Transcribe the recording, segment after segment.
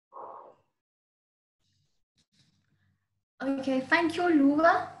Okay, thank you,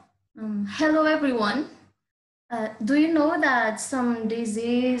 Luva. Hello, everyone. Do you know that some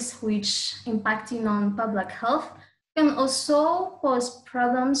disease which impacting on public health can also pose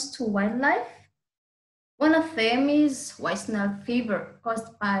problems to wildlife? One of them is West Nile fever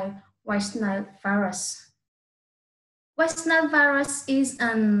caused by West Nile virus. West Nile virus is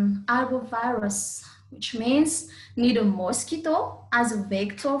an arbovirus, which means need a mosquito as a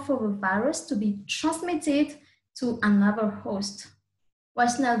vector for the virus to be transmitted to another host.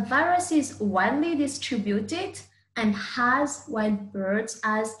 West Nile virus is widely distributed and has wild birds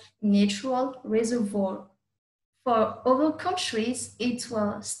as natural reservoir. For other countries, it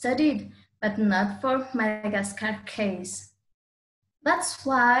was studied, but not for Madagascar case. That's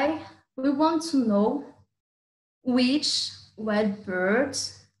why we want to know which wild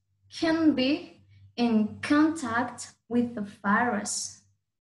birds can be in contact with the virus.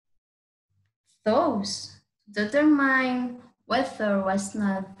 Those determine whether West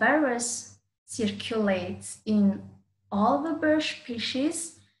Nile virus circulates in all the bird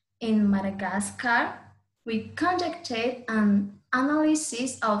species in Madagascar. We conducted an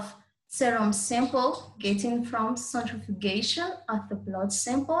analysis of serum sample getting from centrifugation of the blood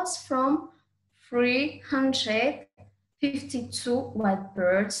samples from 352 wild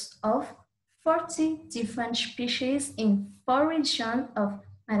birds of 40 different species in 4 regions of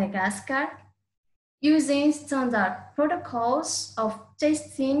Madagascar, using standard protocols of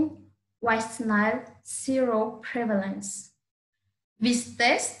testing West Nile seroprevalence. These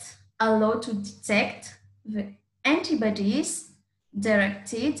tests allow to detect the antibodies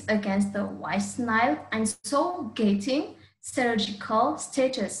directed against the West Nile and so getting serological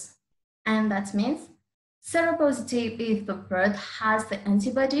status. And that means seropositive if the bird has the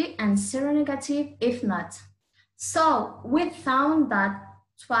antibody and seronegative if not. So we found that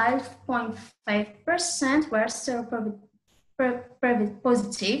 12.5% were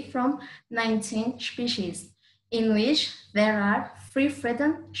seropositive from 19 species, in which there are 3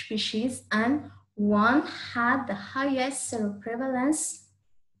 threatened species and 1 had the highest seroprevalence,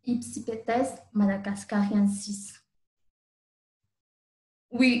 Ipsipetes madagascariensis.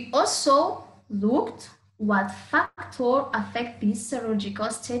 We also looked what factors affect this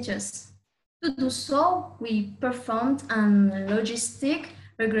serological status. To do so, we performed a logistic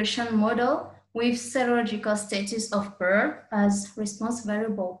regression model with serological status of bird as response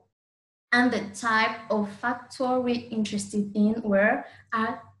variable. And the type of factor we're interested in were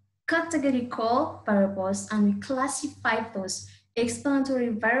categorical variables, and we classified those explanatory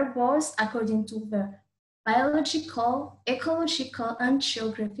variables according to their biological, ecological, and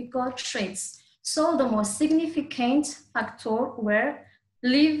geographical traits. So the most significant factors were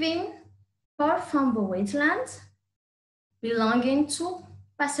living far from the wetlands, belonging to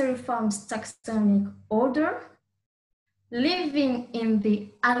Passeriformes taxonomic order, living in the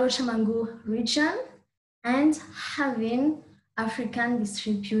Alochamangu region, and having African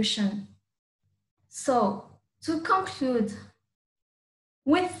distribution. So to conclude,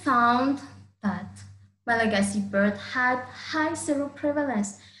 we found that Malagasy bird had high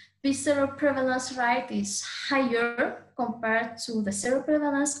seroprevalence. The seroprevalence rate is higher compared to the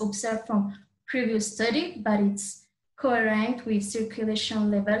seroprevalence observed from previous study, but it's coherent with circulation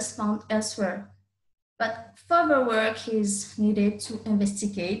levels found elsewhere. But further work is needed to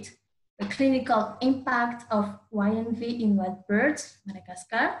investigate the clinical impact of YNV in wild birds,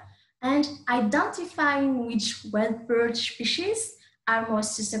 Madagascar, and identifying which wild bird species are more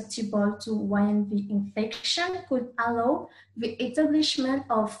susceptible to YNV infection could allow the establishment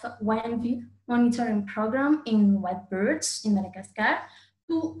of YNV monitoring program in wild birds in Madagascar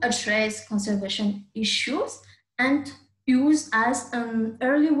to address conservation issues and use as an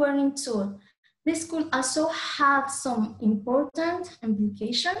early warning tool. This could also have some important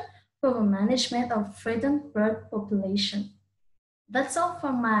implication for the management of threatened bird population. That's all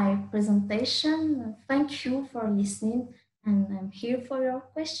for my presentation. Thank you for listening, and I'm here for your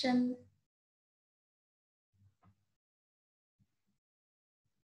question.